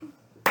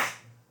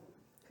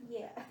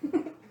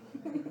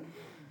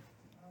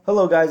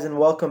Hello, guys, and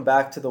welcome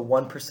back to the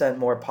 1%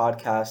 More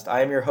podcast.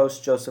 I am your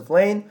host, Joseph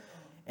Lane,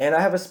 and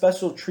I have a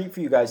special treat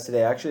for you guys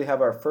today. I actually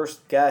have our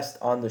first guest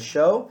on the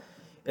show.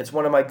 It's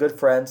one of my good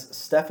friends,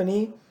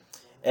 Stephanie,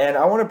 and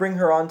I want to bring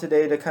her on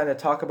today to kind of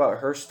talk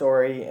about her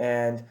story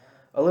and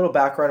a little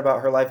background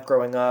about her life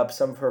growing up,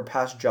 some of her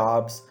past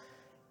jobs,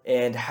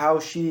 and how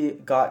she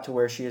got to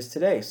where she is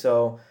today.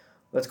 So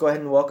let's go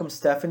ahead and welcome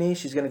Stephanie.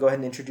 She's going to go ahead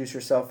and introduce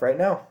herself right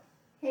now.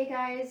 Hey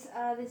guys,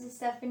 this is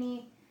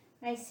Stephanie.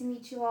 Nice to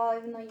meet you all,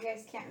 even though you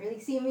guys can't really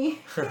see me.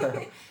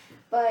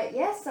 But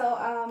yeah,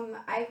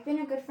 I've been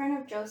a good friend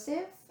of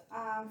Joseph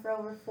for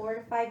over 4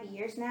 to 5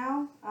 years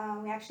now.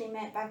 We actually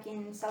met back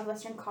in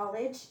Southwestern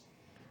College.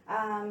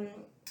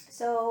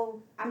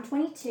 So I'm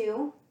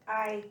 22.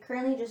 I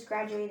currently just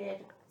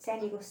graduated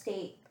San Diego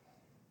State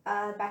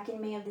back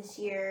in May of this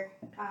year,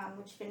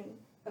 which has been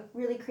a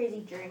really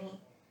crazy journey.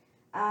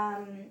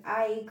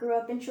 I grew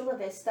up in Chula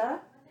Vista.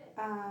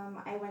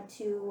 I went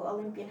to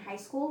Olympian High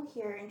School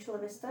here in Chula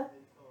Vista.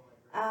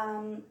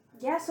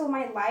 So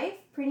my life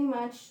pretty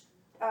much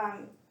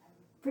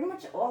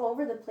all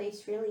over the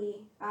place,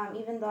 really.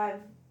 Even though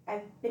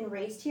I've been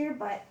raised here,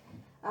 but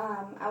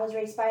I was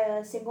raised by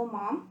a single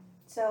mom,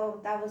 so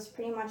that was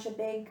pretty much a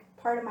big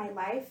part of my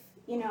life.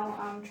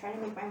 Trying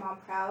to make my mom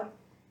proud.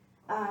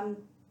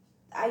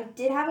 I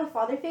did have a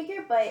father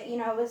figure, but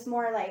it was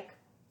more like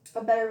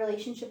a better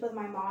relationship with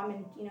my mom,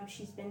 and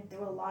she's been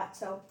through a lot,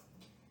 so.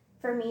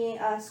 For me,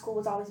 school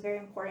was always very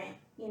important.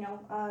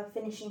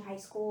 Finishing high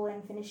school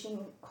and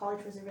finishing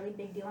college was a really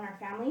big deal in our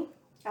family.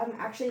 I'm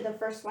actually the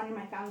first one in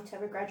my family to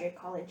ever graduate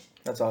college.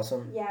 That's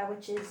awesome. Yeah,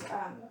 which is,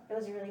 it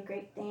was a really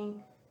great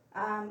thing.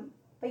 I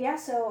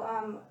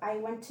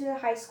went to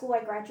high school. I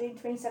graduated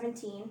in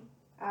 2017.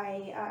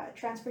 I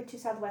transferred to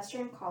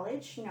Southwestern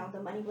College. The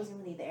money wasn't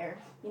really there,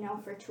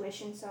 for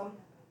tuition. So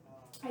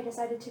I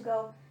decided to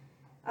go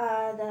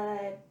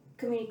the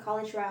community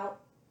college route.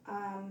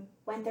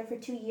 Went there for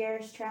 2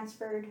 years,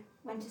 transferred,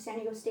 went to San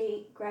Diego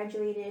State,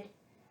 graduated,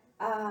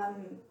 I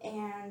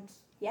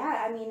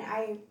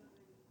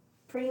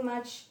pretty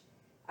much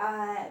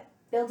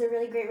built a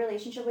really great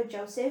relationship with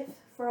Joseph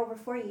for over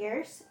 4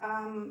 years.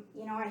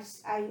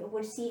 I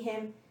would see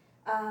him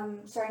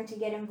starting to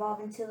get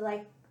involved into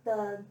like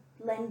the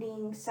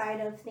lending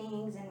side of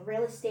things and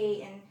real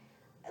estate, and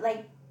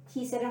like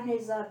he said on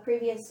his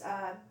previous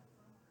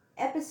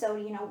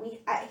episode,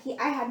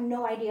 I had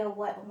no idea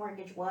what a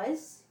mortgage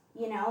was,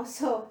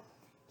 so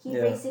he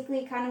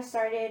basically kind of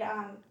started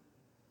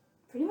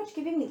pretty much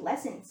giving me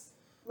lessons,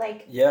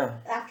 like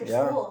after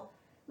school,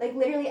 like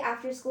literally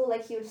after school,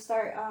 like he would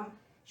start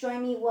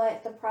showing me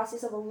what the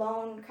process of a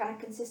loan kind of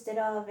consisted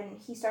of,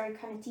 and he started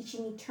kind of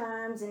teaching me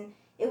terms, and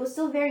it was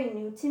still very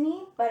new to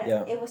me, but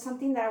it was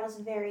something that I was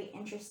very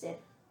interested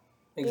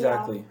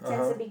Exactly.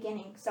 Since the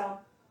beginning, so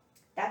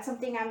that's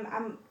something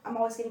I'm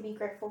always going to be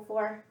grateful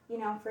for,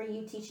 for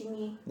you teaching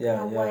me,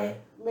 what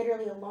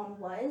literally a loan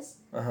was.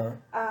 My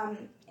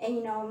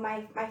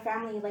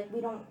family, like,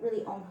 we don't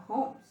really own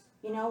homes,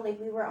 like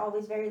we were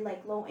always very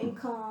like low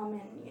income,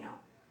 and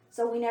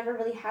so we never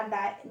really had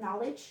that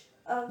knowledge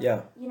of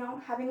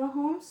having a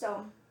home.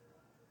 So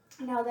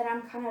now that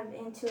I'm kind of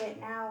into it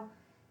now,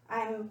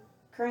 I'm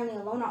currently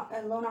a loan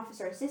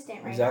officer assistant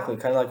right now. Exactly,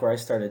 kind of like where I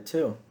started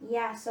too.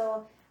 Yeah,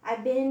 so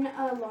I've been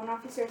a loan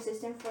officer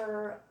assistant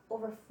for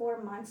over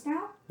 4 months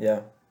now.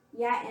 Yeah.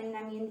 Yeah, and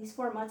I mean, these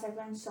 4 months I've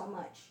learned so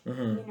much,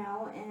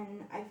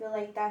 and I feel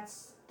like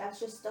that's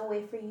just a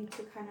way for you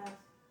to kind of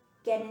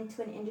get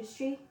into an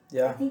industry.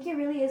 Yeah. I think it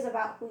really is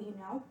about who you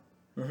know.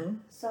 Mm-hmm.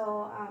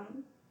 So,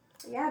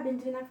 I've been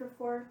doing that for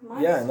 4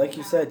 months. Yeah, and like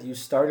you said, you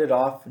started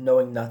off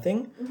knowing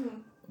nothing,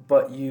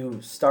 but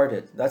you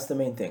started. That's the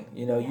main thing.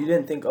 You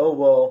didn't think, oh,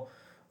 well,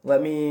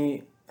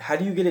 how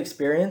do you get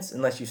experience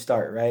unless you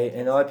start, right?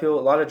 And a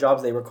lot of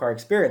jobs, they require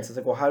experience. It's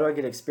like, well, how do I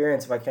get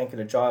experience if I can't get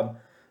a job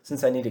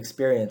since I need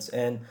experience?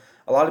 And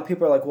a lot of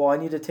people are like, well, I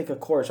need to take a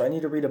course, or I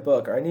need to read a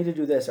book, or I need to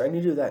do this, or I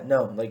need to do that.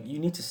 No, like, you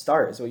need to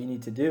start is what you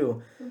need to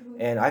do.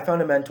 And I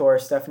found a mentor,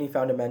 Stephanie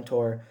found a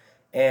mentor,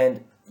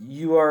 and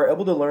you are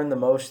able to learn the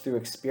most through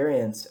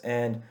experience.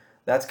 And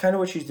that's kind of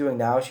what she's doing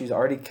now. She's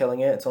already killing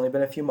it. It's only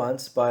been a few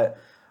months, but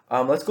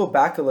let's go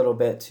back a little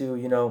bit to,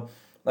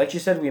 like you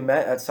said, we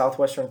met at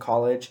Southwestern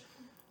College.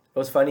 It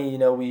was funny,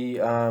 we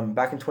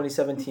back in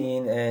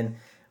 2017, and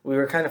we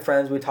were kind of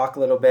friends. We talked a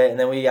little bit, and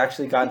then we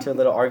actually got into a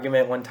little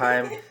argument one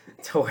time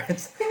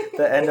towards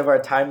the end of our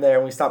time there,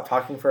 and we stopped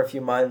talking for a few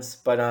months.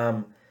 But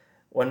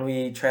when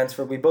we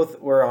transferred, we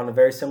both were on a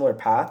very similar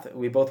path.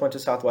 We both went to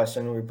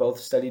Southwestern. We both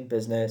studied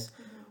business.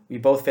 We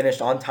both finished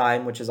on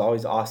time, which is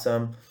always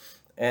awesome,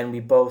 and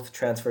we both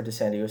transferred to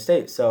San Diego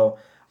State. So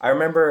I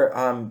remember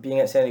being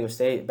at San Diego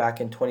State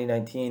back in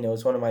 2019. It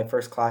was one of my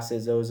first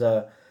classes. It was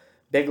a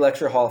big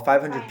lecture hall,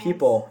 500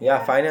 people.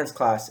 Yeah, finance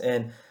class.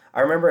 And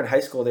I remember in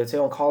high school, they would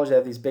say, in college, they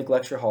have these big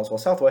lecture halls. Well,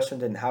 Southwestern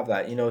didn't have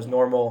that. It was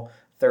normal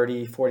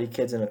 30, 40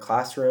 kids in a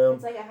classroom.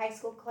 It's like a high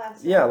school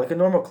class. Yeah, like a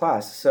normal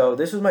class. So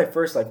this was my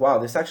first, like, wow,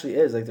 this actually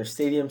is. Like, there's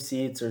stadium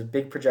seats, there's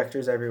big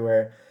projectors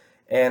everywhere.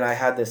 And I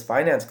had this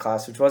finance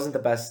class, which wasn't the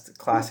best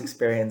class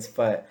experience,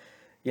 but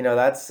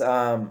That's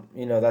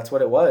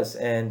what it was.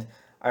 And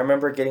I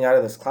remember getting out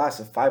of this class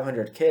of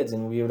 500 kids,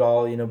 and we would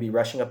all, be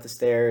rushing up the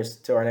stairs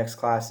to our next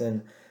class.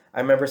 And I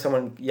remember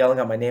someone yelling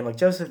out my name, like,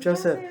 Joseph,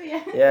 Joseph.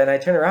 Yeah. Yeah, and I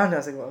turned around and I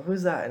was like, well,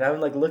 who's that? And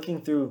I'm like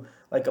looking through,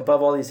 like,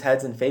 above all these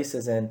heads and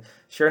faces, and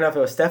sure enough, it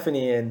was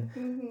Stephanie. And,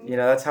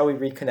 that's how we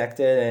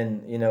reconnected,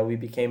 and, we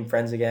became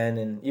friends again,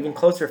 and even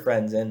closer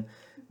friends. And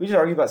we just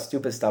argue about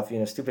stupid stuff,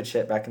 stupid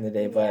shit back in the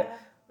day. But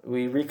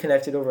we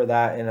reconnected over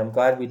that, and I'm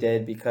glad we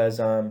did because,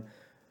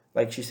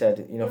 like she said,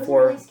 it was a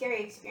really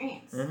scary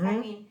experience. Mm-hmm. I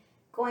mean,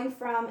 going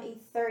from a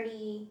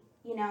 30,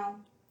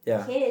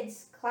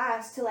 kids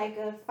class to like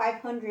a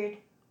 500,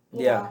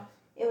 you know,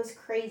 it was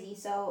crazy.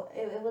 So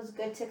it was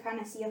good to kind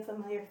of see a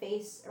familiar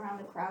face around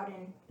the crowd.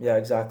 And yeah,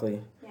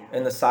 exactly. Yeah.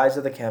 And the size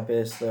of the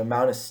campus, the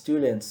amount of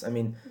students, I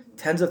mean,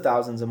 tens of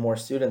thousands of more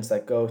students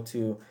that go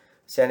to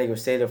San Diego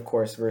State, of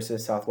course,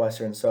 versus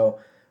Southwestern. So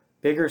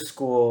bigger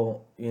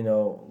school,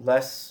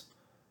 less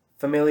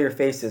familiar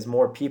faces,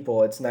 more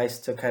people. It's nice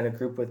to kind of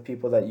group with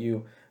people that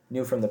you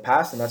knew from the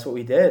past, and that's what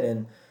we did.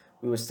 And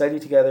we would study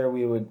together,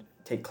 we would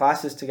take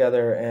classes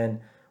together,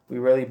 and we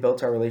really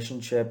built our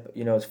relationship,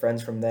 as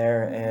friends from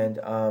there.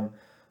 And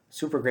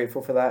super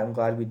grateful for that. I'm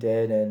glad we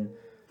did. And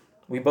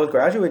we both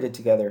graduated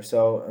together.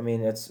 So, I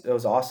mean, it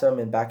was awesome.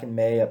 And back in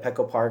May at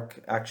Petco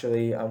Park,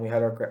 actually, we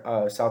had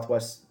our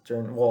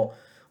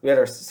we had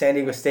our San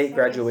Diego State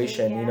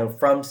graduation,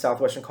 from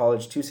Southwestern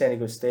College to San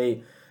Diego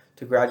State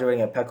to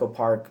graduating at Petco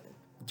Park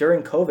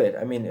during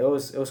COVID. I mean, it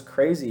was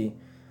crazy.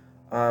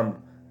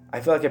 I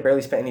feel like I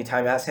barely spent any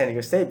time at San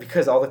Diego State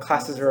because all the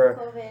classes were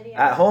COVID,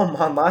 at home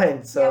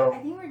online. So yeah,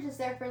 I think we're just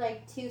there for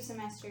like 2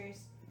 semesters.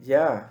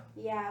 Yeah.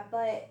 Yeah,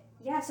 but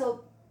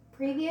so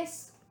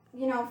previous,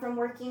 from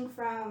working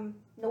from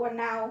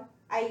now,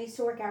 I used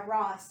to work at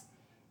Ross,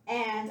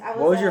 and I was.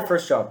 What was your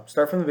first job?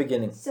 Start from the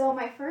beginning. So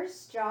my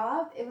first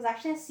job, it was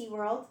actually at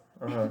SeaWorld.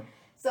 Uh-huh.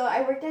 So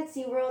I worked at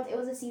SeaWorld. It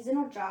was a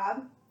seasonal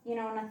job,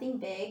 nothing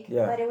big,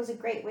 but it was a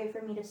great way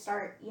for me to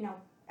start,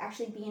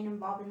 actually being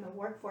involved in the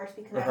workforce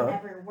because I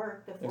never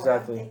worked before.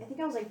 Exactly. I think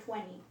I was like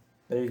 20.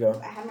 There you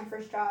go. I had my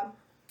first job.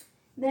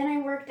 Then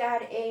I worked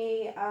at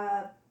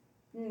a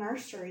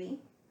nursery,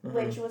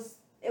 which was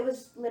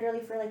literally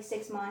for like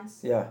 6 months.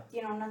 Yeah.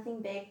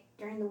 Nothing big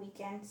during the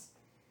weekends.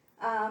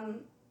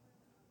 And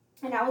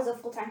I was a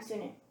full-time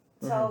student.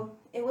 So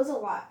it was a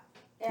lot.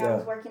 And I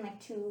was working like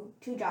two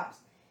jobs.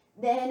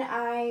 Then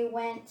I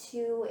went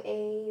to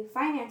a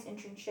finance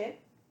internship,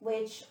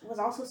 which was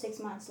also 6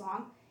 months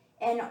long.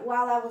 And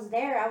while I was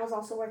there, I was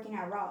also working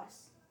at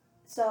Ross.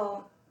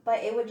 So,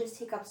 but it would just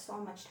take up so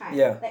much time.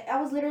 Yeah. Like,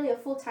 I was literally a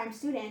full-time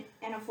student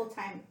and a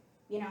full-time,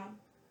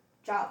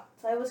 job.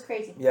 So it was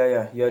crazy.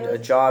 Yeah. You had a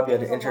job, you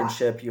had an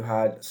internship, you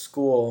had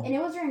school. And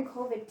it was during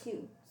COVID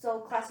too. So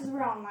classes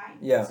were online.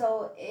 Yeah.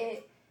 So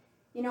it,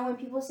 when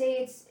people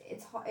say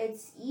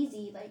it's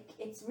easy, like,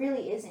 it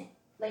really isn't.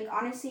 Like,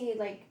 honestly,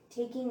 like,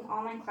 taking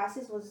online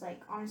classes was, like,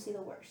 honestly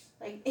the worst.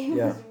 Like, it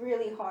was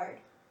really hard.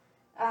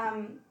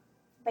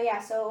 But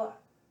yeah, so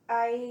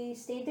I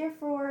stayed there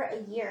for a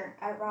year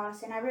at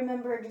Ross, and I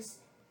remember just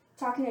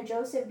talking to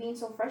Joseph, being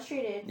so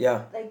frustrated.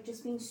 Yeah. Like,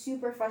 just being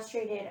super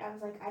frustrated. I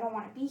was like, I don't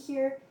want to be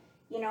here.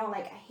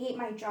 Like, I hate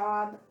my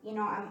job.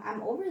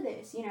 I'm over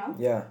this,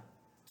 Yeah.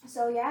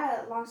 So,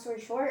 yeah, long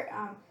story short,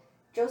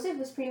 Joseph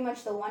was pretty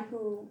much the one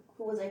who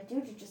was like,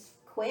 dude, you just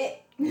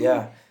quit.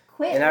 Yeah.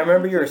 Quit. And I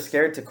remember you were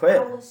scared to quit.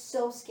 I was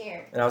so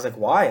scared. And I was like,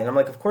 why? And I'm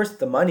like, of course,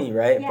 the money,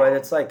 right? Yeah. But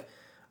it's like,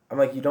 I'm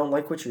like, you don't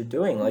like what you're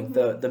doing. Like,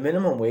 the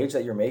minimum wage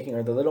that you're making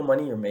or the little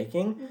money you're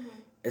making,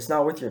 it's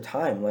not worth your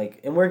time. Like,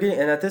 and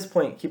at this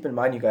point, keep in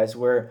mind, you guys,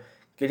 we're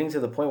getting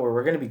to the point where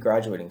we're going to be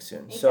graduating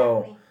soon. Exactly.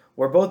 So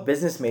we're both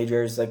business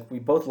majors. Like, we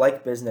both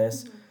like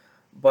business.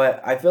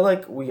 But I feel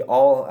like we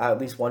all, at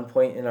least one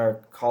point in our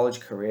college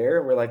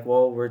career, we're like,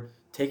 well, we're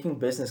taking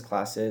business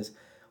classes.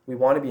 We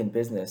want to be in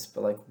business,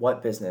 but, like,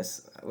 what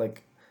business?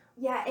 Like,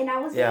 yeah, and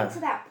I was getting to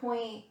that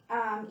point,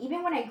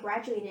 even when I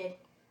graduated.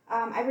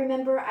 I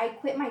remember I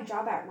quit my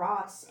job at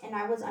Ross, and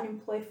I was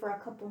unemployed for a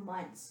couple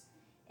months.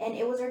 And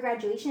it was our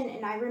graduation,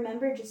 and I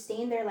remember just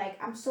staying there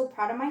like, I'm so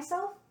proud of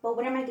myself, but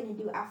what am I going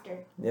to do after?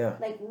 Yeah.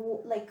 Like,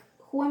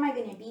 who am I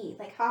going to be?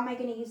 Like, how am I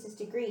going to use this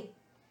degree?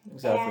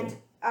 Exactly.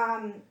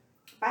 And,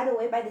 by the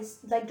way,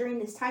 during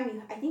this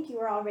time, I think you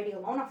were already a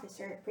loan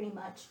officer, pretty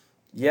much.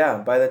 Yeah,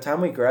 by the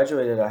time we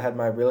graduated, I had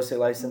my real estate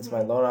license,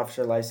 my loan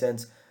officer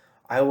license.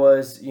 I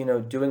was,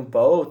 doing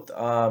both,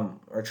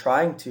 or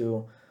trying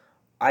to.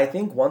 I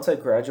think once I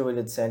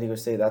graduated San Diego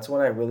State, that's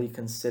when I really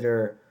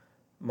consider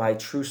my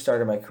true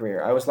start of my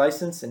career. I was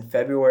licensed in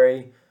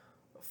February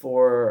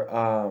for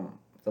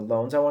the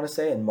loans, I want to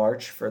say, in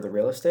March for the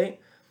real estate.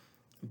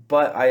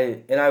 But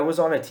I was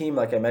on a team,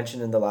 like I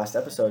mentioned in the last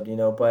episode,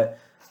 but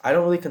I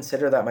don't really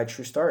consider that my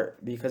true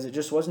start because it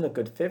just wasn't a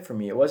good fit for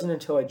me. It wasn't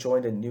until I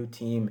joined a new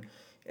team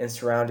and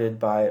surrounded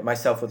by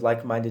myself with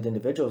like-minded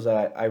individuals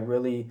that I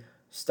really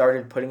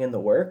started putting in the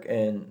work.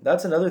 And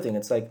that's another thing.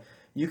 It's like,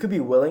 you could be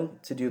willing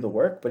to do the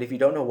work, but if you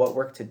don't know what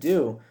work to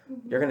do,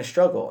 you're going to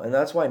struggle. And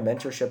that's why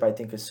mentorship, I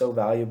think, is so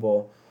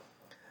valuable.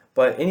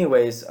 But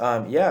anyways,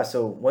 yeah,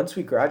 so once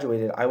we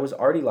graduated, I was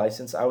already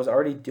licensed. I was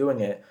already doing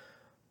it,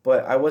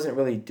 but I wasn't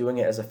really doing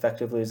it as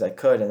effectively as I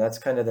could, and that's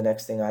kind of the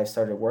next thing I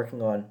started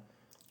working on,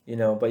 you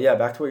know. But yeah,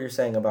 back to what you're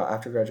saying about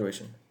after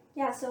graduation.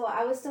 Yeah, so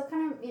I was still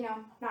kind of,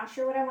 not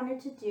sure what I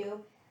wanted to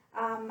do.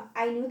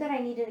 I knew that I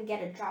needed to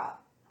get a job.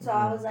 So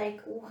I was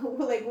like,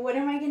 like, what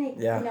am I gonna,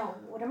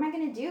 what am I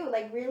gonna do?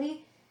 Like,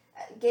 really,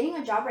 getting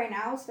a job right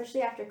now,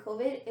 especially after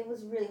COVID, it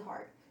was really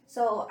hard.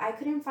 So I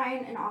couldn't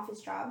find an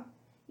office job,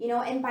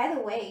 And by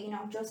the way,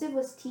 Joseph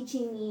was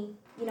teaching me,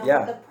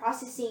 what the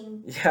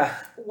processing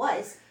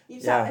was.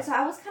 So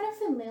I was kind of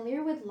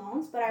familiar with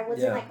loans, but I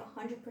wasn't like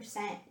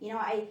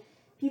 100%.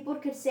 People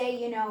could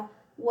say,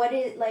 what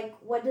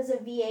does a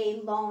VA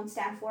loan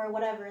stand for or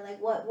whatever, like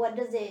what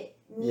does it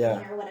mean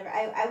or whatever.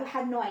 I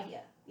had no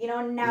idea.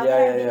 Now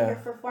that I've been here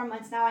for 4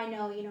 months, now I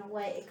know,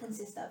 what it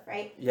consists of,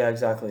 right? Yeah,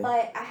 exactly.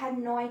 But I had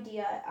no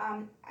idea.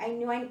 I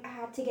knew I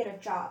had to get a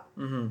job.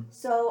 Mm-hmm.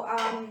 So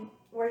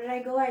where did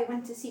I go? I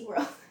went to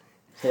SeaWorld.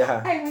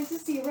 Yeah. I went to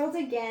SeaWorld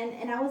again,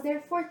 and I was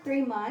there for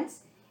 3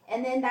 months.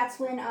 And then that's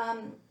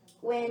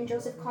when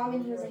Joseph called me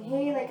and he was like,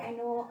 hey, like, I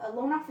know a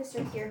loan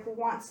officer here who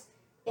wants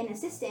an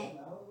assistant.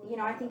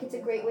 I think it's a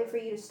great way for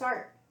you to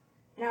start.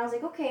 And I was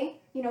like, okay,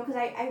 because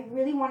I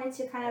really wanted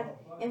to kind of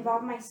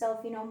involve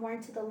myself, more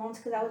into the loans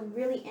because I was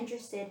really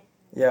interested.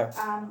 Yeah.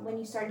 When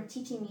you started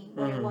teaching me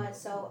what it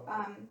was. So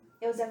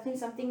it was definitely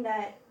something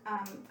that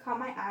caught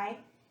my eye.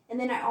 And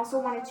then I also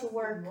wanted to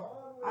work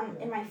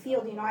in my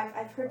field.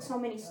 I've heard so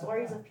many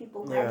stories of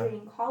people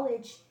graduating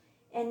college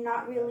and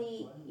not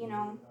really,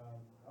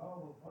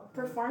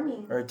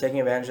 performing. Or taking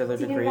advantage of their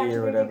degree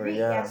or whatever.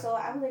 Yeah, so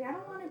I was like, I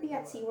don't want to be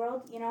at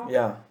SeaWorld,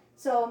 Yeah.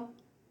 So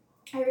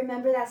I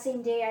remember that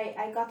same day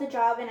I got the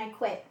job and I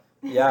quit.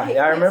 Yeah,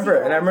 I remember.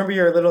 And I remember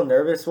you were a little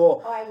nervous.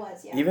 Well, I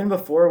was, yeah. Even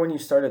before when you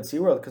started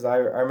SeaWorld, because I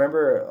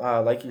remember,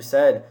 like you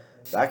said,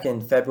 back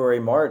in February,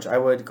 March, I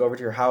would go over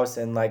to your house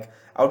and, like,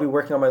 I would be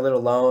working on my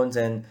little loans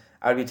and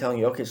I would be telling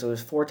you, okay, so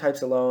there's 4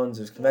 types of loans.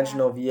 There's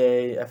conventional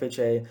VA,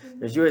 FHA,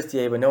 there's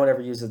USDA, but no one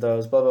ever uses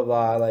those, blah, blah,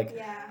 blah. Like,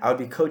 I would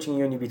be coaching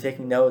you and you'd be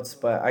taking notes,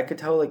 but I could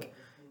tell, like,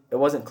 it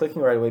wasn't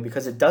clicking right away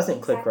because it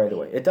doesn't click right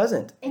away. It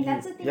doesn't. And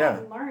that's the thing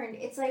I've learned.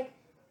 It's like,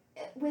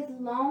 with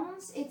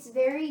loans, it's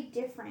very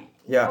different.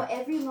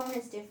 Every loan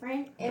is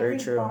different. Every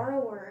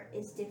borrower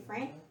is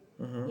different.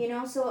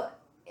 Mm-hmm. So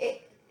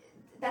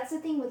that's the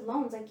thing with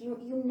loans. Like,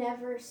 you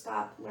never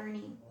stop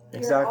learning.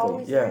 You're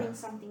always learning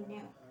something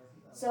new.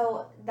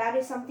 So that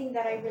is something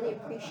that I really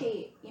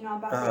appreciate,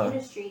 about the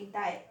industry,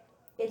 that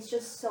it's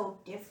just so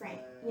different.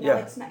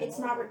 It's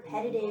not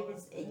repetitive.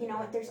 It's,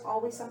 there's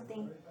always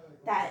something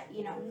that,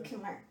 you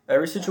can learn.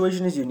 Every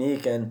situation is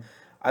unique, and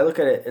I look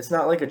at it, it's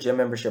not like a gym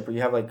membership where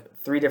you have like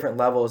 3 different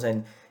levels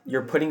and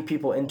you're putting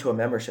people into a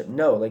membership.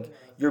 No, like,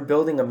 you're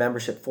building a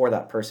membership for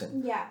that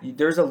person. Yeah.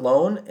 There's a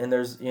loan and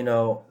there's,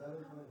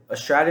 a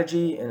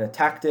strategy and a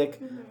tactic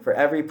for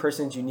every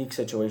person's unique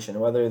situation,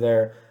 whether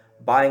they're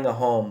buying a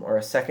home or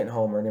a second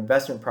home or an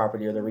investment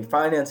property, or they're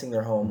refinancing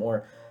their home,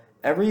 or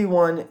every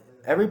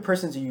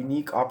person's a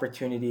unique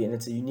opportunity, and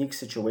it's a unique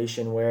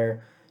situation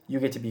where you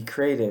get to be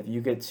creative.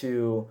 You get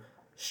to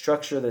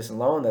structure this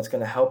loan that's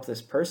going to help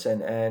this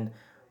person, and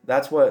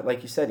that's what,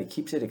 like you said, it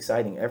keeps it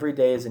exciting. Every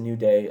day is a new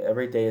day.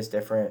 Every day is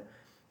different,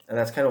 and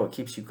that's kind of what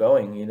keeps you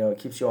going. It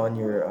keeps you on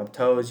your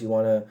toes. You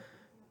want to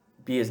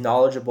be as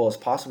knowledgeable as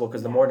possible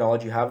because the more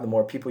knowledge you have, the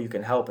more people you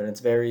can help, and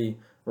it's very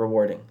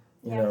rewarding.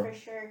 You know? For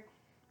sure.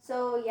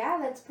 So yeah,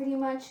 that's pretty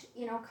much,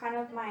 kind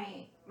of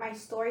my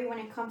story when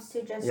it comes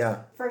to just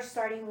first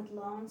starting with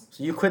loans.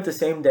 So you quit the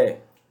same day.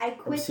 I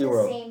quit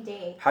the same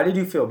day. How did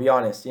you feel? Be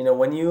honest.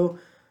 When you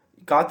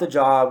got the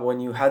job, when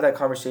you had that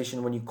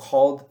conversation, when you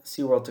called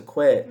SeaWorld to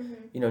quit,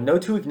 no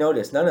 2-week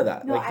notice, none of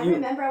that. No, I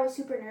remember I was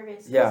super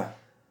nervous. Yeah.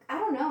 I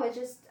don't know,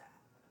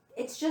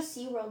 it's just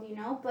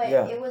SeaWorld, but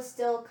it was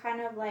still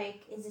kind of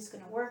like, is this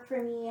going to work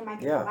for me? Am I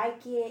going to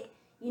like it?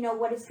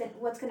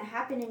 What's going to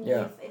happen to me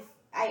if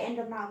I end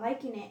up not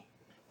liking it,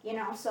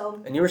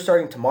 so. And you were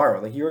starting tomorrow.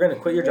 Like, you were going to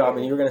quit your job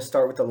and you were going to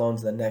start with the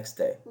loans the next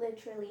day.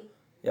 Literally.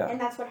 Yeah. And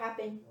that's what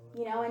happened,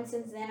 and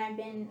since then I've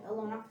been a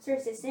loan officer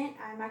assistant.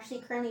 I'm actually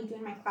currently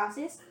doing my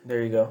classes.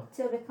 There you go.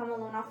 To become a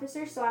loan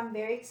officer, so I'm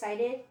very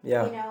excited.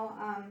 Yeah.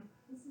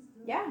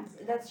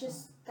 That's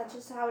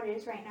just how it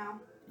is right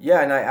now.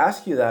 Yeah, and I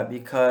ask you that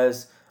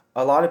because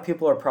a lot of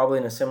people are probably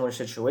in a similar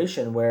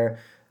situation where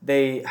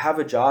they have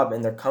a job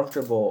and they're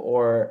comfortable,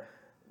 or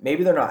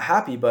maybe they're not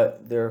happy,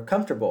 but they're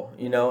comfortable,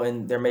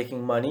 and they're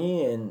making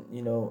money, and,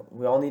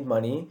 we all need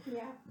money.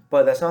 Yeah.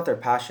 But that's not their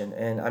passion.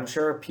 And I'm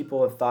sure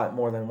people have thought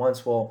more than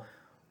once, well,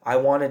 I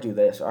want to do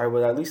this, or I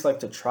would at least like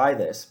to try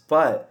this,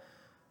 but,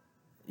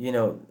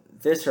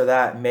 this or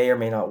that may or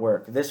may not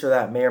work. This or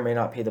that may or may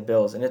not pay the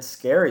bills. And it's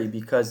scary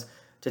because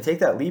to take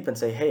that leap and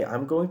say, hey,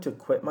 I'm going to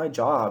quit my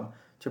job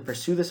to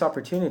pursue this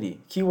opportunity.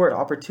 Keyword,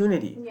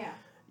 opportunity.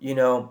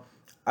 Yeah.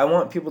 I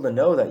want people to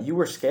know that you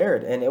were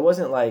scared, and it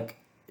wasn't like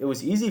it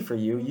was easy for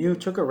you. You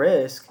took a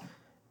risk.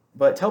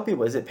 But tell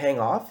people, is it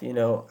paying off?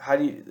 How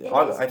do you...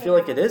 I feel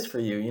like it is for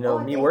you,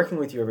 me working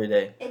with you every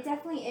day. It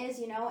definitely is,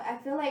 I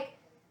feel like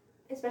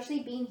especially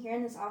being here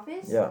in this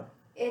office, yeah,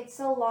 it's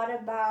a lot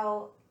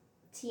about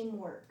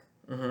teamwork.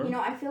 mm-hmm. You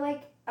know, I feel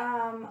like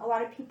a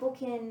lot of people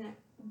can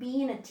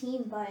be in a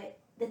team, but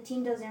the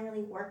team doesn't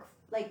really work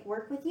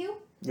with you.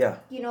 Yeah.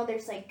 You know,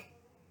 there's like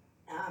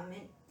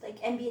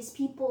envious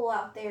people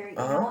out there, you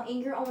Uh-huh. know, in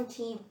your own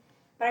team.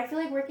 But I feel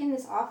like working in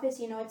this office,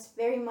 you know, it's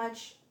very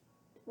much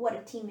what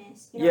a team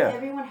is. You know, Yeah.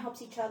 everyone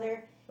helps each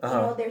other. Uh-huh.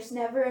 You know, there's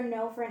never a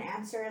no for an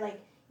answer. Like,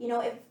 you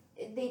know, if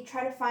they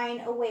try to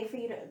find a way for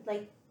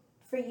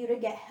you to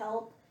get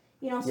help.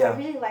 You know, so Yeah. I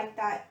really like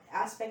that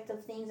aspect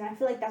of things, and I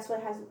feel like that's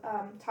what has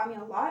taught me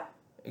a lot.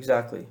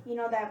 Exactly. You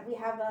know, that we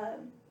have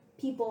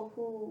people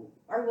who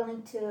are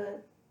willing to,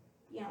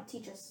 you know,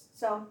 teach us.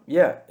 So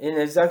Yeah, and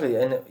exactly.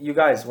 And you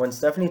guys, when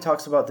Stephanie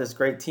talks about this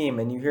great team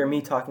and you hear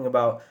me talking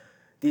about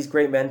these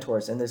great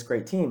mentors and this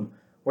great team,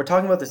 we're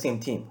talking about the same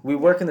team. We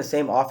work in the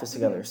same office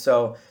together. Mm-hmm.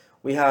 So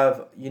we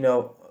have,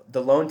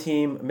 the loan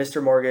team,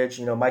 Mr. Mortgage,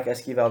 Mike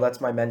Esquivel, that's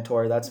my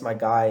mentor, that's my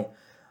guy.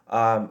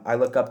 I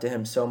look up to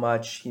him so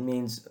much. He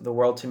means the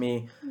world to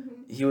me.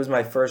 Mm-hmm. He was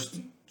my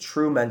first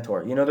true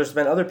mentor. There's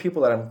been other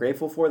people that I'm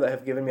grateful for that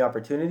have given me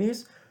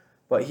opportunities,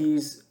 but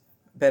he's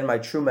been my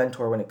true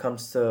mentor when it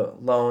comes to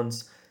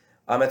loans.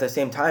 At the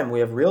same time, we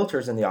have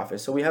realtors in the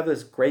office. So we have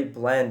this great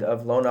blend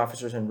of loan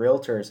officers and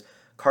realtors.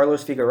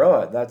 Carlos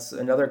Figueroa, that's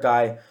another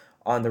guy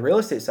on the real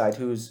estate side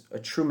who's a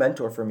true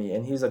mentor for me.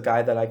 And he's a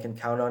guy that I can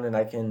count on and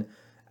I can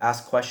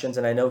ask questions.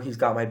 And I know he's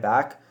got my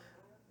back,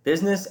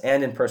 business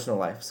and in personal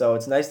life. So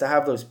it's nice to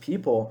have those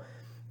people.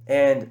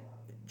 And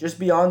just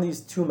beyond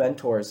these two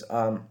mentors,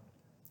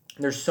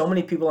 there's so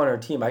many people on our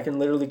team. I can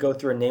literally go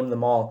through and name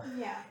them all.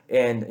 Yeah.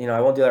 And, I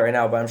won't do that right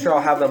now, but I'm sure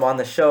I'll have them on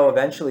the show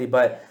eventually.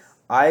 But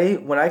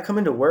when I come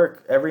into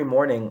work every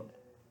morning,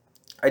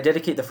 I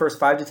dedicate the first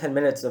 5 to 10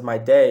 minutes of my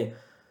day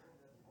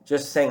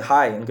just saying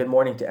hi and good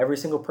morning to every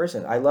single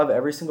person. I love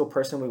every single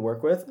person we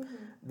work with. Mm-hmm.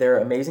 They're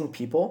amazing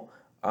people.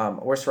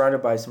 We're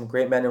surrounded by some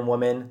great men and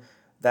women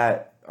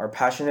that are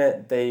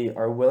passionate. They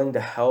are willing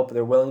to help.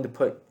 They're willing to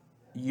put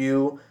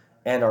you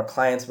and our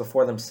clients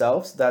before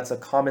themselves. That's a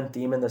common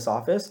theme in this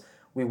office.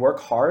 We work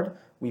hard.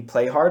 We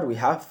play hard. We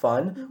have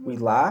fun. Mm-hmm. We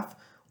laugh.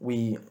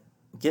 We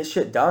get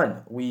shit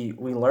done. We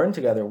learn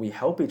together. We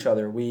help each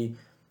other. We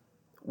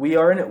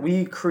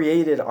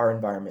created our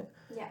environment.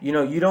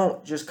 Yeah. You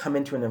don't just come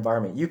into an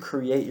environment. You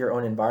create your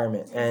own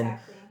environment. Exactly. And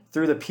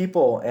through the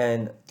people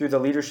and through the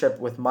leadership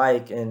with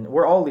Mike, and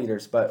we're all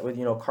leaders, but with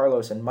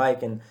Carlos and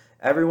Mike and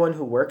everyone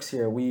who works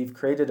here, we've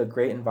created a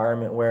great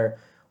environment where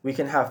we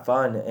can have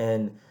fun.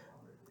 And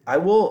I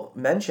will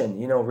mention,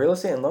 real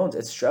estate and loans,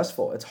 it's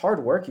stressful. It's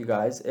hard work, you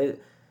guys.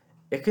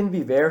 It can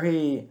be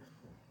very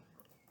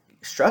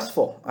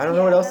stressful. I don't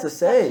know what else to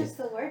say. That's just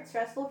the word.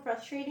 Stressful,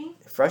 frustrating.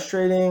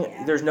 Frustrating.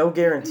 Yeah. There's no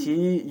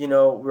guarantee.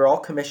 We're all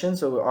commissioned,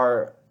 so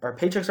our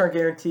paychecks aren't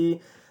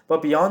guaranteed.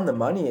 But beyond the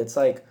money, it's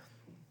like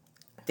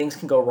things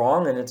can go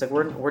wrong, and it's like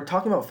we're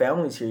talking about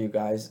families here, you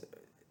guys.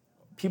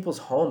 People's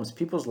homes,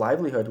 people's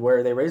livelihood,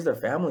 where they raise their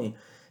family.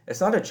 It's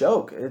not a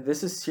joke.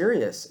 This is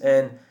serious,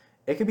 and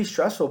it can be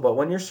stressful. But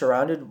when you're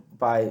surrounded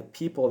by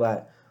people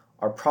that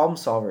are problem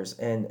solvers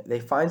and they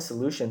find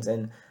solutions,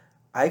 and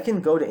I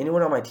can go to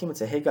anyone on my team and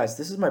say, hey guys,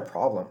 this is my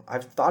problem.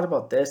 I've thought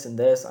about this and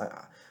this.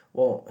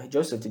 Hey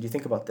Joseph, did you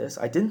think about this?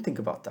 I didn't think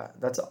about that.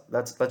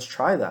 Let's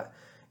try that.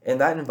 In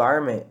that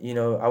environment,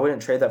 I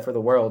wouldn't trade that for the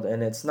world.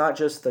 And it's not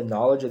just the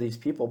knowledge of these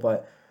people,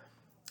 but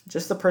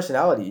just the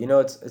personality.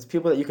 It's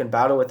people that you can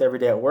battle with every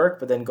day at work,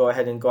 but then go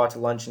ahead and go out to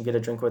lunch and get a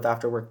drink with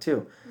after work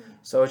too. Mm-hmm.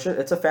 So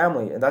it's a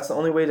family, and that's the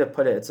only way to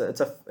put it.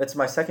 It's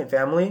my second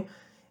family.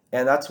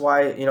 And that's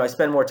why, I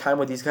spend more time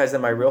with these guys than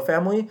my real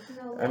family.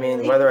 No, I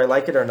mean, whether I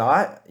like it or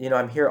not,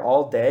 I'm here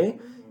all day,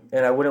 mm-hmm.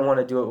 and I wouldn't want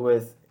to do it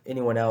with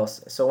anyone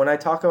else. So when I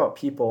talk about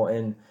people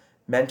and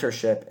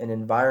mentorship and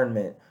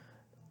environment,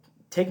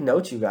 take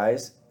notes, you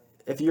guys.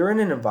 If you're in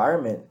an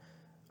environment,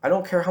 I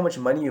don't care how much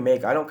money you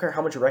make. I don't care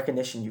how much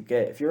recognition you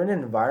get. If you're in an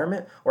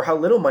environment, or how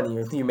little money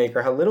you make,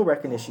 or how little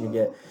recognition you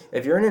get,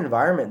 if you're in an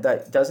environment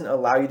that doesn't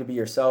allow you to be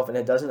yourself and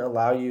it doesn't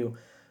allow you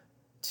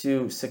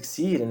to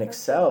succeed and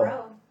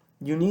excel,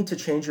 you need to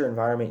change your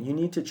environment. You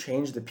need to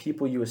change the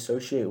people you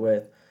associate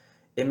with.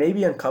 It may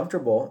be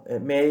uncomfortable.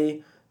 It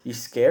may be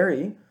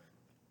scary,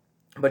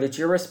 but it's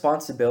your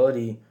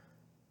responsibility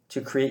to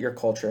create your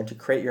culture and to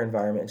create your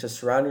environment and to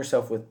surround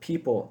yourself with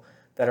people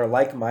that are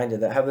like-minded,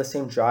 that have the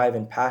same drive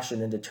and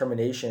passion and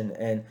determination,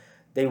 and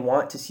they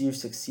want to see you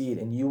succeed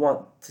and you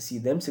want to see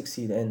them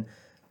succeed. And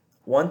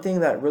one thing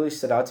that really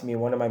stood out to me,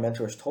 one of my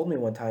mentors told me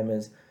one time,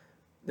 is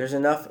there's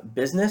enough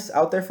business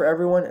out there for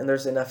everyone and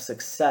there's enough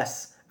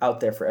success out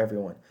there for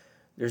everyone.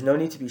 There's no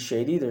need to be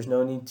shady. There's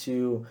no need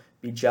to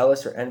be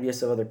jealous or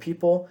envious of other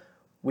people.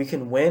 We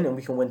can win, and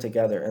we can win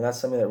together, and that's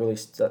something that really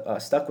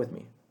stuck with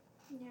me.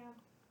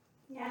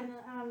 Yeah,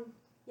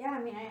 and I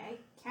mean, I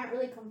can't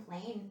really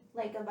complain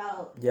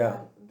about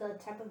the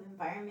type of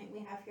environment we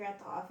have here at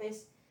the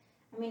office.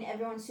 I mean,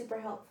 everyone's super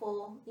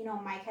helpful.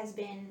 Mike has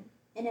been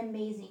an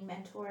amazing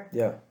mentor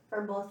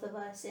for both of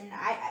us, and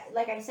I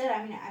like I said,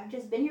 I mean, I've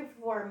just been here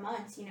for 4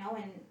 months, and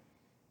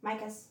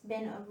Mike has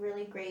been a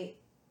really great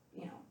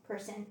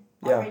person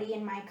already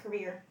in my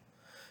career.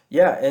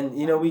 Yeah, and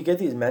we get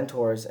these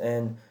mentors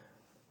and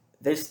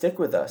they stick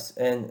with us.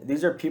 And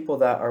these are people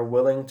that are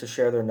willing to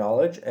share their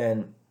knowledge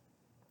and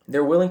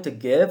they're willing to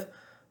give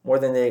more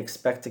than they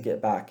expect to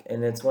get back.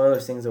 And it's one of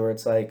those things where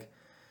it's like,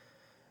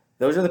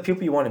 those are the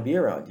people you want to be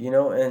around,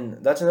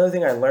 and that's another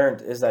thing I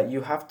learned is that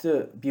you have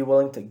to be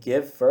willing to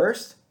give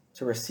first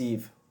to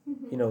receive,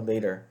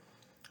 later.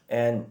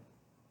 And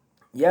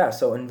yeah,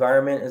 so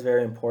environment is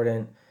very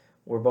important.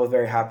 We're both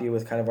very happy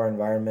with kind of our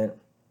environment.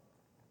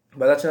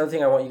 But that's another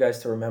thing I want you guys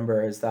to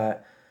remember is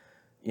that,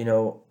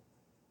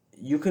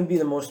 you can be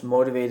the most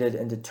motivated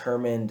and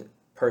determined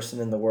person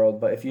in the world,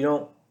 but if you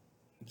don't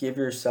give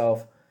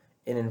yourself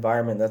an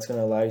environment that's going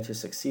to allow you to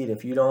succeed,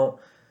 if you don't,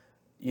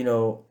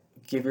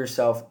 give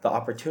yourself the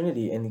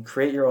opportunity and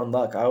create your own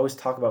luck. I always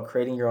talk about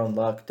creating your own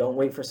luck. Don't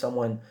wait for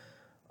someone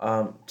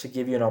to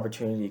give you an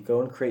opportunity.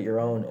 Go and create your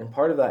own. And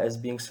part of that is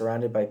being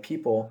surrounded by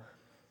people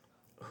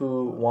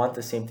who want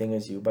the same thing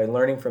as you, by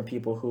learning from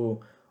people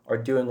who are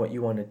doing what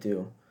you want to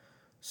do.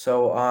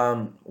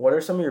 So what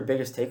are some of your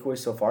biggest takeaways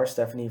so far,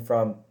 Stephanie,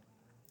 from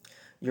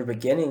your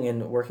beginning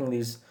and working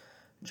these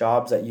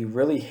jobs that you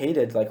really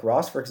hated, like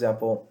Ross, for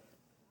example?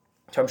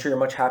 So I'm sure you're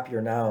much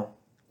happier now.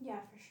 Yeah,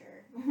 for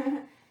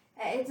sure.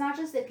 It's not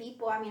just the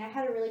people. I mean, I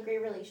had a really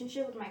great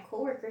relationship with my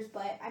coworkers,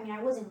 but I mean,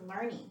 I wasn't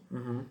learning.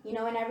 And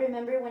I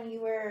remember when you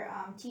were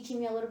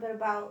teaching me a little bit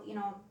about,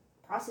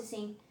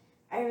 processing,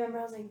 I remember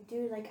I was like,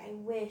 dude, like, I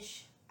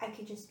wish I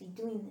could just be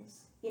doing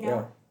this,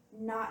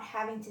 not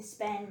having to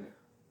spend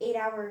 8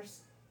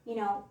 hours,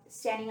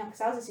 standing up,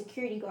 because I was a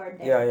security guard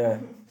there. Yeah.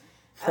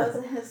 I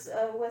was,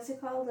 what's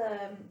it called?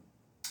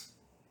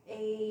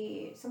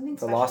 Something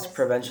the loss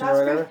prevention or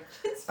whatever.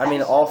 I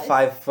mean, all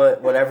 5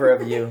 foot whatever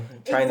of you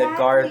trying to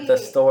guard the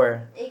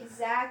store.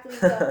 Exactly.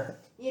 So,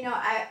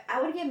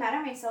 I would get mad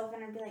at myself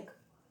and I'd be like,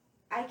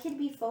 I could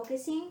be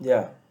focusing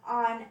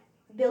on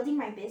building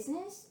my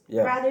business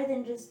rather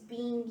than just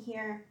being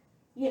here.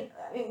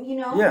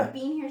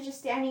 Being here just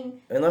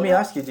standing. And let me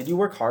ask you, did you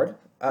work hard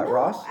at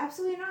Ross? No,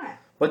 absolutely not.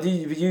 But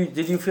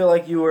did you feel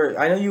like you were?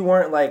 I know you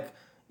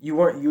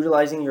weren't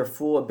utilizing your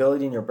full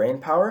ability and your brain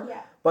power.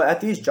 Yeah. But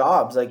at these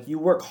jobs, like, you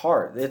work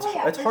hard. It's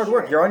hard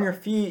work. You're on your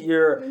feet.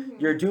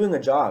 You're doing a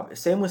job.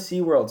 Same with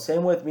SeaWorld.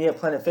 Same with me at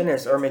Planet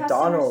Fitness or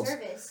McDonald's.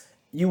 Service.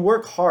 You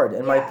work hard.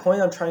 And my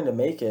point I'm trying to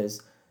make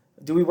is,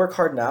 do we work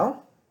hard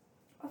now?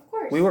 Of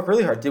course. We work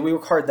really hard. Did we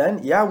work hard then?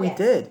 Yeah, we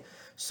did.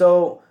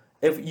 So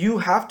if you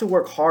have to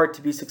work hard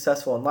to be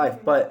successful in life,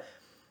 but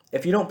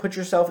if you don't put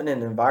yourself in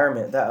an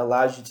environment that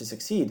allows you to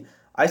succeed,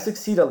 I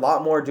succeed a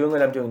lot more doing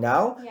what I'm doing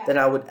now than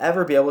I would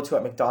ever be able to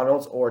at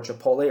McDonald's or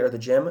Chipotle or the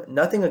gym.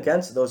 Nothing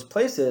against those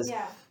places,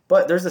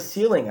 but there's a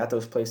ceiling at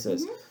those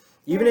places.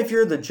 Even if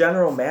you're the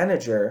general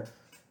manager,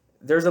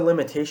 there's a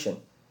limitation.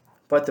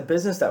 But the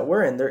business that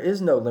we're in, there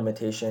is no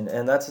limitation,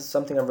 and that's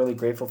something I'm really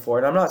grateful for.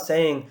 And I'm not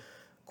saying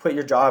quit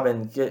your job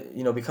and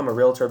become a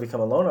realtor or become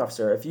a loan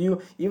officer.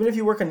 Even if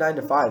you work a 9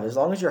 to 5, as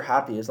long as you're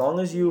happy, as long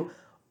as you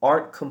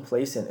aren't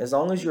complacent, as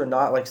long as you're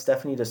not, like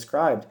Stephanie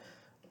described,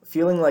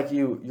 feeling like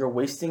you're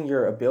wasting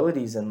your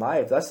abilities in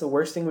life, that's the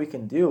worst thing we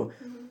can do.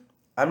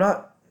 I'm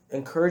not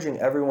encouraging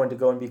everyone to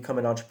go and become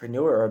an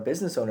entrepreneur or a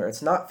business owner.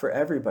 It's not for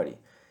everybody.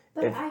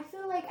 But I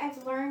feel like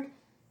I've learned,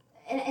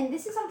 and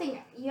this is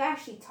something you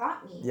actually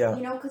taught me,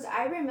 because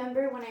I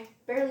remember when I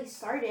barely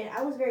started,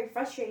 I was very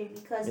frustrated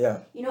because,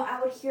 I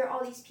would hear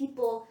all these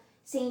people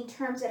saying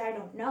terms that I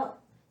don't know.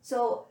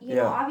 So,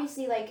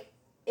 obviously, like,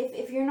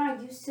 if you're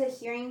not used to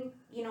hearing,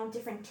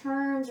 different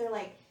terms or,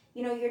 like,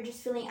 you're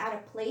just feeling out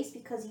of place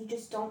because you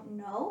just don't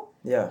know.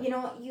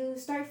 You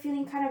start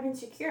feeling kind of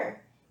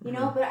insecure,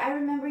 but I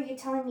remember you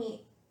telling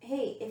me,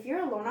 hey, if you're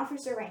a loan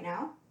officer right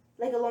now,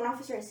 like a loan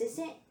officer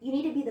assistant, you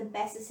need to be the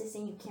best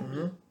assistant you can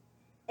be.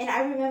 And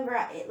I remember,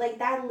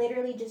 that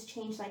literally just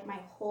changed, like, my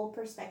whole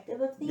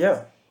perspective of things.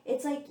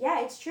 It's like,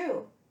 it's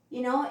true.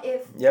 If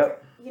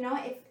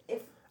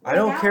I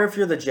don't care if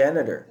you're the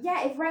janitor.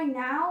 If right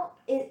now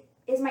it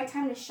is my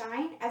time to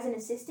shine as an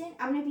assistant,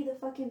 I'm going to be the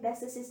fucking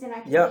best assistant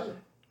I can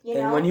be.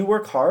 And when you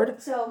work hard,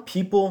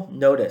 people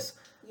notice.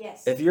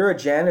 Yes. If you're a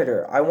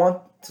janitor, I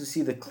want to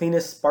see the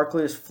cleanest,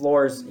 sparkliest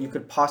floors you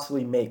could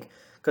possibly make.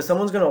 Because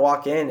someone's going to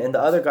walk in, and the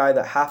other guy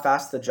that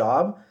half-assed the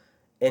job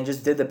and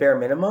just did the bare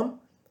minimum,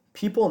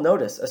 people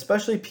notice.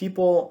 Especially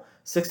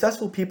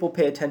successful people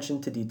pay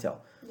attention to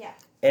detail. Yeah.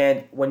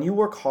 And when you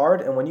work hard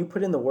and when you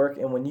put in the work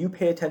and when you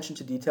pay attention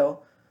to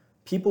detail,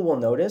 people will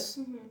notice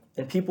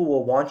and people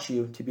will want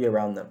you to be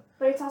around them.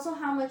 But it's also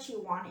how much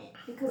you want it.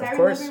 Because I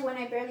remember when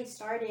I barely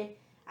started,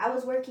 I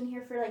was working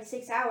here for like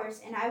 6 hours,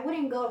 and I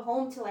wouldn't go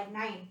home till like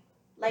 9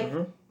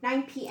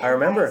 p.m. I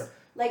remember. Guys.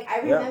 Like,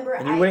 I remember.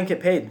 And you wouldn't get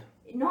paid.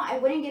 No, I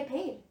wouldn't get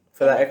paid.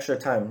 For that extra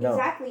time, no.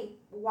 Exactly.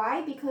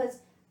 Why? Because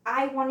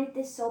I wanted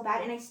this so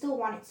bad, and I still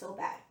want it so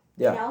bad.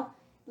 Yeah.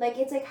 Like,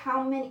 it's like,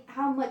 how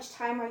much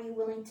time are you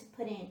willing to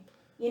put in?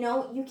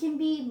 You can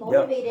be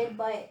motivated,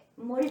 but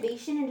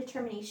motivation and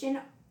determination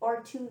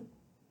are two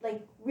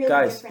like really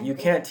Guys, different you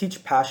thing. can't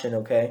teach passion,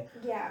 okay?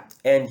 Yeah.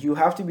 And you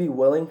have to be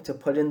willing to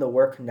put in the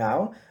work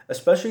now,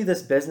 especially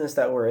this business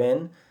that we're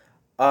in.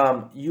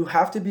 You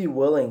have to be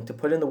willing to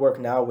put in the work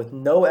now with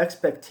no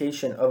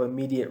expectation of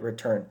immediate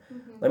return.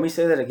 Let me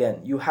say that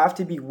again. You have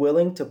to be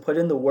willing to put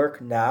in the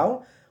work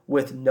now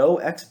with no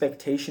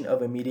expectation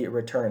of immediate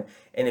return.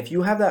 And if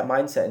you have that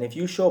mindset, and if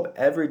you show up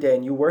every day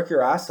and you work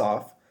your ass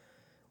off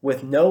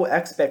with no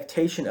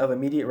expectation of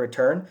immediate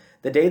return,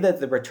 the day that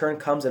the return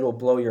comes, it will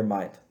blow your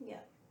mind. Yeah,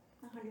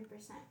 100%.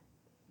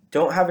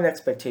 Don't have an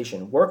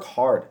expectation. Work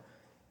hard.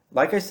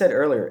 Like I said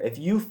earlier, if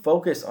you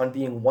focus on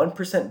being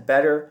 1%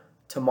 better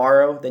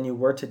tomorrow than you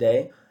were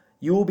today,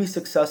 you will be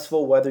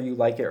successful whether you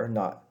like it or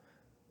not.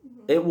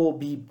 It will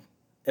be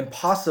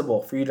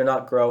impossible for you to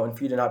not grow and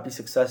for you to not be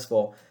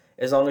successful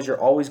as long as you're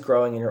always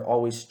growing and you're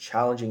always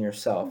challenging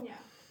yourself. Yeah.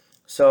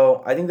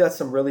 So I think that's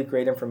some really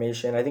great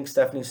information. I think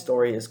Stephanie's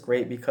story is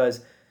great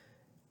because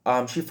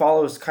she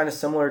follows kind of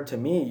similar to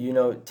me, you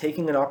know,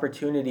 taking an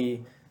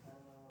opportunity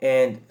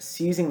and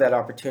seizing that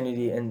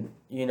opportunity and,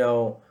 you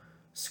know,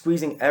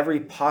 squeezing every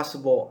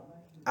possible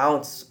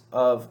ounce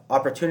of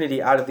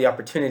opportunity out of the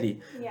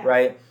opportunity,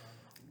 right?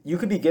 You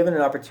could be given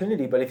an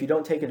opportunity, but if you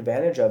don't take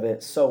advantage of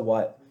it, so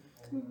what?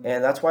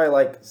 And that's why I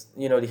like,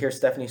 you know, to hear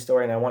Stephanie's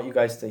story, and I want you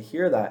guys to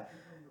hear that.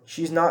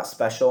 She's not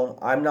special.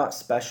 I'm not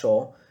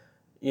special.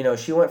 You know,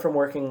 she went from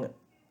working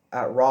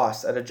at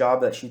Ross at a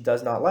job that she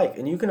does not like.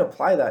 And you can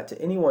apply that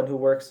to anyone who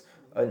works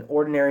an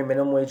ordinary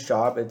minimum wage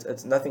job.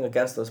 It's nothing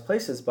against those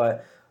places,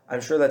 but I'm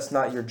sure that's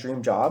not your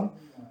dream job.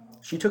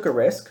 She took a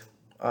risk.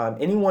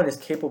 Anyone is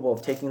capable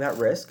of taking that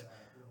risk.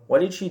 What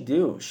did she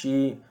do?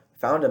 She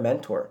found a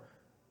mentor.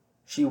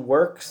 She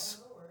worked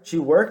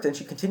and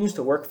she continues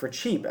to work for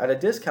cheap at a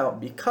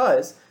discount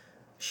because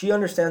she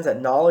understands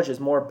that knowledge is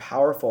more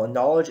powerful and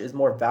knowledge is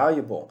more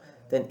valuable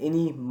than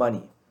any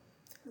money.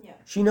 Yeah.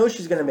 She knows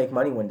she's going to make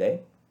money one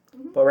day,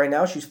 but right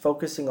now she's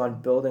focusing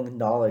on building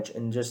knowledge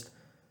and just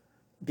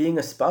being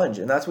a sponge.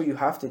 And that's what you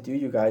have to do,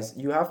 you guys.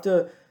 You have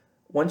to,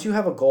 once you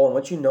have a goal and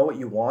once you know what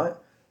you want,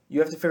 you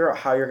have to figure out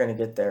how you're going to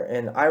get there.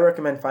 And I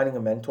recommend finding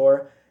a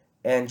mentor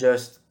and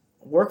just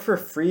work for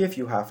free if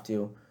you have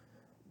to.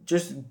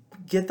 Just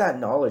get that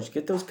knowledge,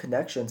 get those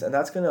connections, and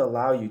that's going to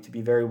allow you to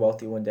be very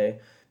wealthy one day.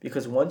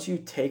 Because once you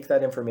take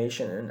that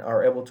information and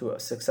are able to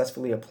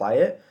successfully apply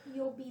it,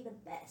 you'll be the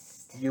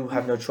best. You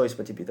have no choice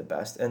but to be the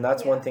best. And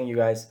that's one thing, you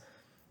guys,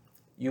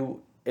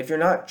 if you're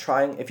not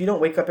trying, if you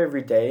don't wake up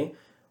every day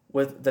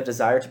with the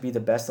desire to be the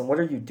best, then what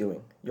are you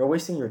doing? You're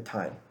wasting your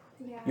time.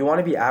 Yeah. You want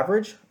to be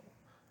average?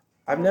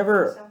 I've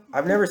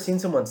never seen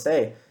someone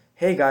say,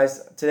 "Hey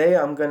guys, today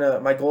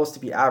my goal is to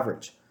be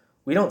average."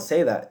 We don't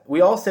say that. We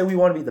all say we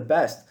want to be the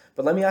best.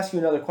 But let me ask you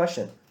another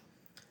question.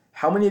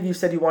 How many of you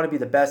said you want to be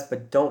the best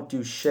but don't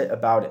do shit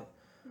about it?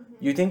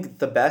 You think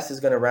the best is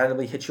going to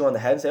randomly hit you on the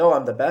head and say, "Oh,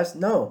 I'm the best"?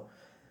 No.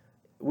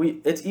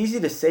 It's easy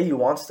to say you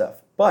want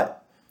stuff,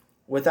 but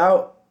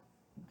without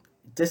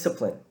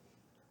discipline,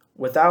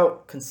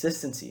 without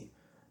consistency,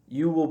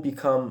 you will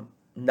become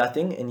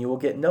nothing and you will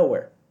get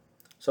nowhere.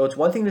 So it's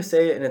one thing to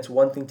say it and it's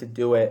one thing to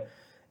do it.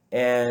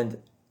 And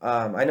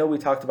I know we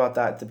talked about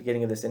that at the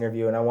beginning of this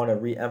interview, and I want to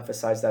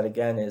re-emphasize that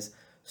again, is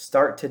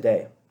start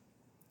today.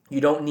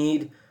 You don't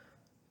need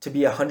to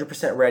be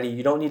 100% ready.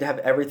 You don't need to have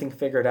everything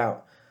figured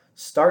out.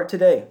 Start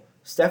today.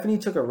 Stephanie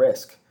took a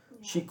risk.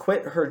 She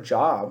quit her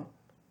job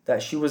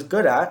that she was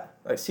good at,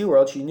 like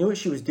SeaWorld. She knew what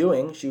she was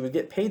doing. She would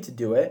get paid to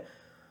do it,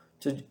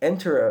 to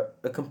enter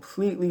a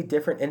completely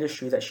different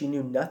industry that she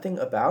knew nothing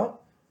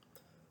about.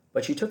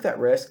 But she took that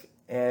risk,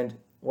 and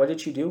what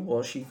did she do?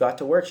 Well, she got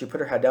to work. She put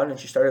her head down and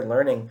she started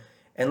learning.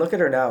 And look at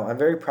her now. I'm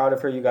very proud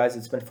of her, you guys.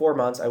 It's been 4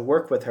 months. I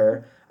work with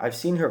her. I've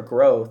seen her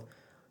growth.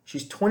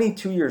 She's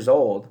 22 years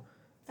old.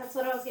 That's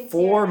what I was going to say.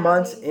 4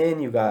 months in,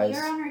 you guys.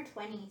 We're on our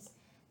 20s.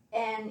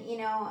 And, you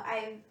know,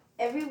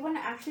 everyone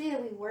actually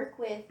that we work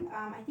with,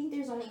 I think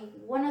there's only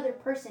one other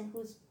person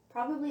who's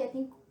probably, I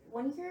think,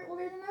 1 year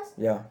older than us.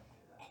 Yeah.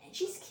 And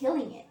she's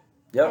killing it.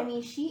 Yep. I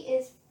mean, she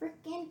is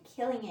freaking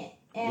killing it.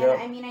 And, Yep.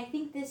 I mean, I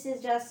think this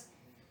is just,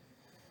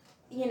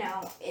 you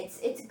know,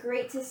 it's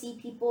great to see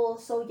people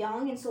so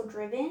young and so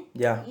driven.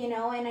 Yeah. You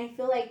know, and I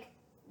feel like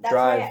that's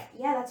Drive.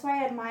 that's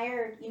why I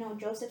admire, you know,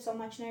 Joseph so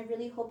much, and I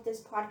really hope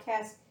this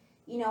podcast,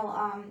 you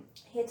know,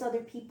 hits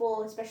other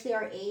people, especially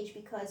our age,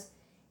 because,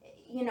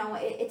 you know,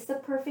 it's the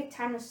perfect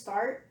time to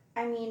start.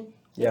 I mean,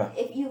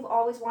 if you've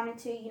always wanted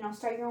to, you know,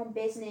 start your own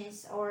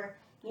business or,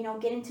 you know,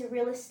 get into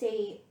real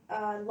estate,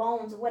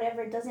 loans,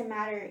 whatever, it doesn't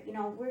matter. You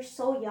know, we're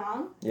so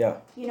young. Yeah.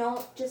 You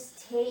know,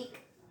 just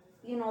take,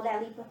 you know,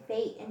 that leap of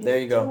faith and There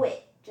you just go. do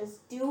it.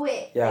 Just do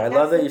it. Yeah, Like, I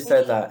love that's that you the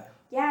said thing. that.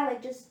 Yeah,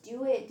 like, just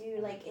do it,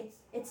 dude. Like,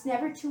 it's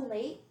never too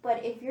late,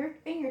 but if you're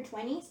in your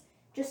 20s,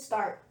 just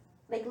start.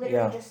 Like,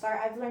 literally just start.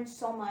 I've learned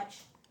so much.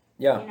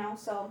 Yeah. You know,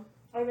 so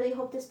I really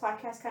hope this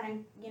podcast kind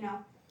of, you know,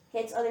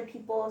 hits other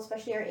people,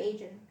 especially our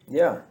age.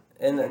 Yeah,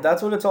 and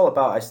that's what it's all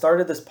about. I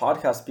started this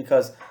podcast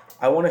because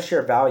I want to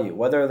share value,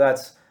 whether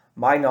that's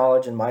my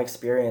knowledge and my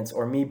experience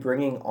or me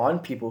bringing on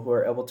people who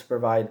are able to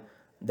provide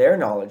their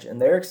knowledge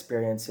and their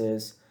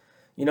experiences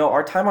You know,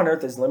 our time on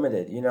earth is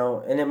limited, you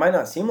know, and it might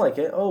not seem like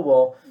it. Oh,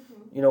 well,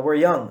 you know, we're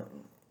young.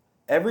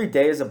 Every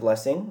day is a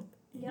blessing.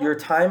 Yep. Your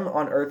time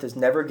on earth is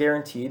never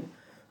guaranteed.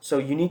 So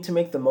you need to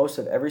make the most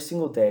of every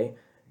single day.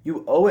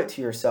 You owe it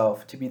to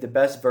yourself to be the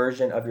best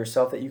version of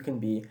yourself that you can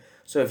be.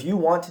 So if you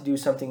want to do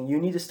something, you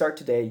need to start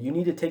today. You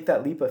need to take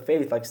that leap of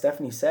faith, like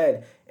Stephanie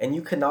said, and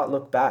you cannot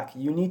look back.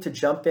 You need to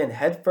jump in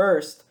head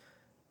first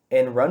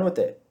and run with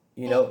it.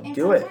 You know, and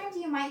do it. sometimes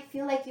you might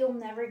feel like you'll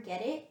never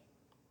get it,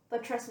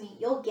 but trust me,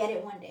 you'll get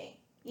it one day.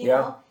 You Yeah.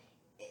 know,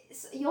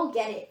 you'll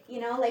get it.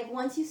 You know, like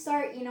once you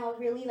start, you know,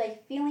 really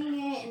like feeling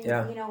it and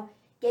Yeah. you know,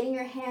 getting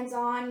your hands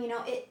on. You know,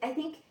 I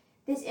think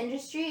this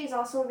industry is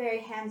also very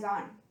hands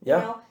on. Yeah.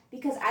 You know,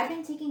 because I've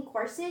been taking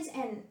courses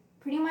and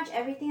pretty much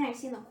everything I've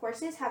seen in the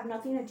courses have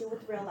nothing to do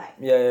with real life.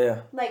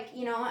 Yeah. Like,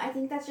 you know, I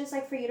think that's just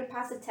like for you to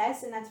pass a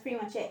test and that's pretty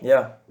much it.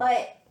 Yeah.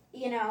 But,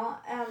 you know,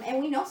 and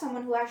we know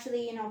someone who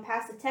actually, you know,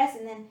 passed the test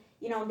and then,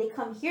 you know, they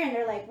come here and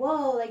they're like,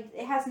 whoa, like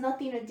it has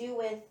nothing to do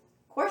with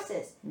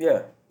courses.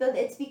 Yeah. But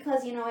it's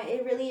because, you know,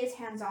 it really is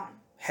hands-on.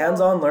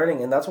 Hands-on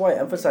learning, and that's why I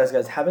emphasize,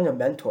 guys, having a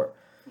mentor.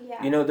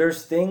 Yeah. You know,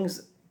 there's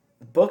things,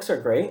 books are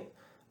great,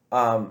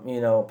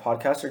 you know,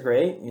 podcasts are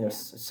great, you know,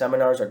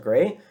 seminars are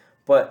great,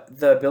 but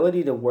the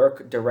ability to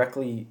work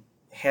directly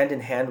hand in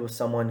hand with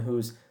someone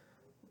who's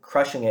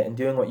crushing it and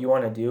doing what you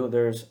want to do,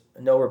 there's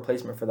no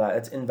replacement for that.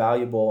 It's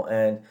invaluable.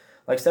 And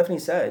like Stephanie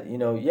said, you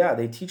know, yeah,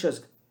 they teach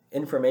us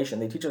information,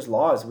 they teach us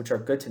laws, which are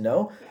good to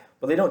know,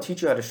 but they don't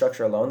teach you how to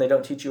structure a loan. They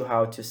don't teach you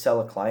how to sell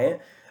a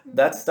client.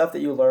 That's stuff that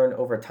you learn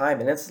over time.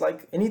 And it's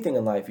like anything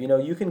in life, you know,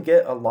 you can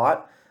get a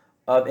lot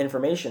of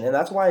information. And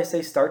that's why I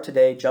say start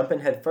today, jump in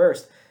head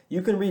first.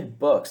 You can read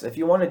books. If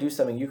you want to do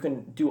something, you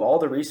can do all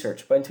the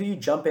research. But until you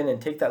jump in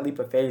and take that leap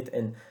of faith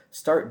and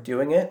start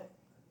doing it,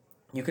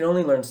 you can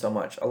only learn so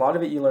much. A lot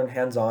of it you learn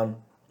hands-on.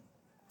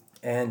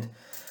 And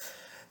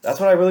that's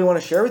what I really want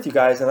to share with you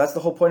guys. And that's the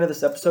whole point of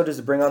this episode, is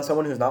to bring on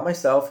someone who's not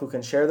myself, who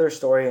can share their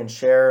story and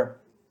share,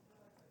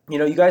 you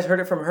know, you guys heard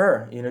it from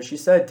her. You know, she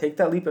said, take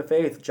that leap of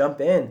faith,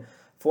 jump in.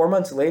 4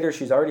 months later,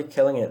 she's already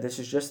killing it. This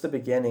is just the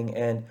beginning.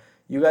 And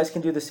you guys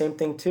can do the same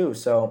thing too.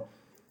 So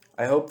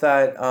I hope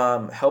that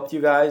helped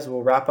you guys.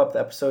 We'll wrap up the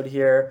episode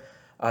here.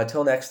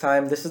 Till next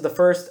time. This is the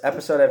first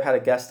episode I've had a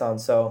guest on.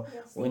 So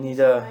Yes, we thank need you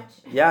so to,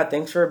 much. yeah,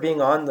 thanks for being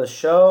on the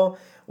show.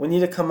 We need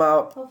to come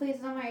out. Hopefully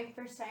it's not my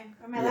first time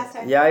or my last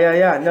time.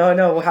 Yeah. No,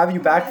 we'll have you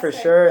back Last for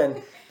time. sure.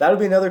 And that'll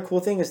be another cool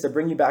thing, is to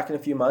bring you back in a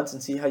few months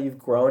and see how you've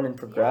grown and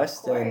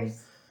progressed. Yeah, of And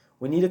course.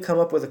 we need to come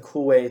up with a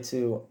cool way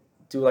to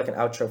do like an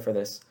outro for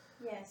this,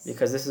 Yes.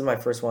 because this is my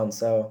first one,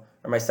 so,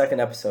 or my second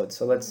episode.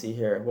 So let's see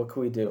here. What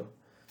can we do?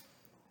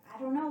 I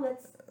don't know.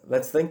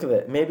 Let's think of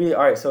it. Maybe,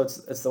 all right, so it's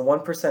the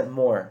 1%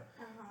 more.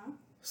 Uh-huh.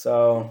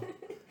 So,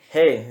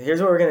 hey, here's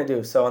what we're going to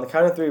do. So on the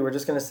count of 3, we're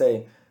just going to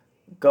say,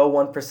 go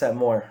 1%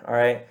 more, all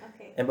right?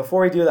 Okay. And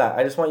before we do that,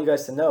 I just want you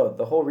guys to know,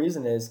 the whole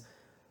reason is,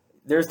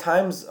 there's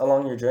times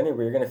along your journey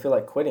where you're going to feel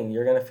like quitting.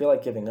 You're going to feel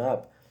like giving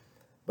up.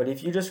 But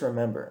if you just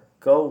remember,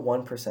 go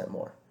 1%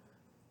 more.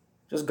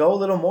 Just go a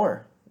little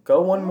more.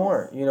 Go one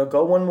more. You know,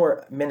 go one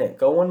more minute.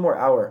 Go one more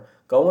hour.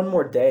 Go one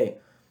more day.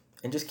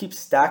 And just keep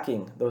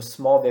stacking those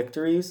small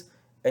victories,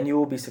 and you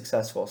will be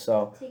successful.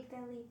 So Take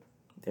that leap.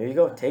 there you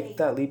go. Okay. Take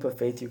that leap of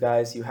faith, you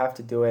guys. You have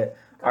to do it.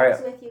 God All right.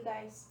 is with you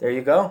guys. There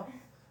you go.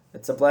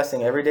 It's a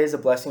blessing. Every day is a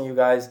blessing, you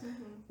guys. Mm-hmm.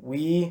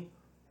 We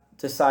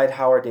decide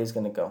how our day is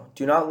going to go.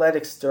 Do not let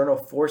external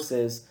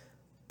forces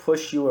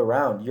push you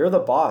around. You're the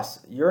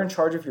boss. You're in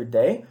charge of your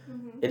day.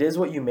 Mm-hmm. It is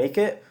what you make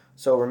it.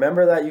 So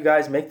remember that, you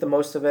guys. Make the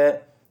most of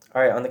it.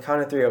 All right, on the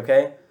count of 3,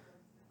 okay?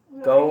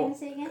 What Go- were you gonna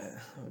say again?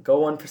 Go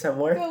 1%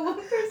 more. Go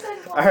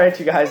 1% more. All right,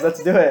 you guys,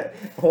 let's do it.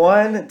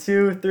 1,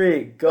 2,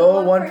 3.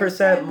 Go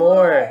 1%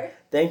 more.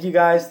 Thank you,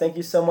 guys. Thank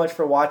you so much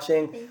for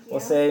watching. Thank you. We'll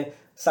say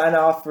sign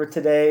off for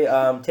today.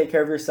 Take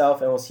care of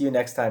yourself, and we'll see you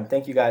next time.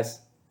 Thank you, guys.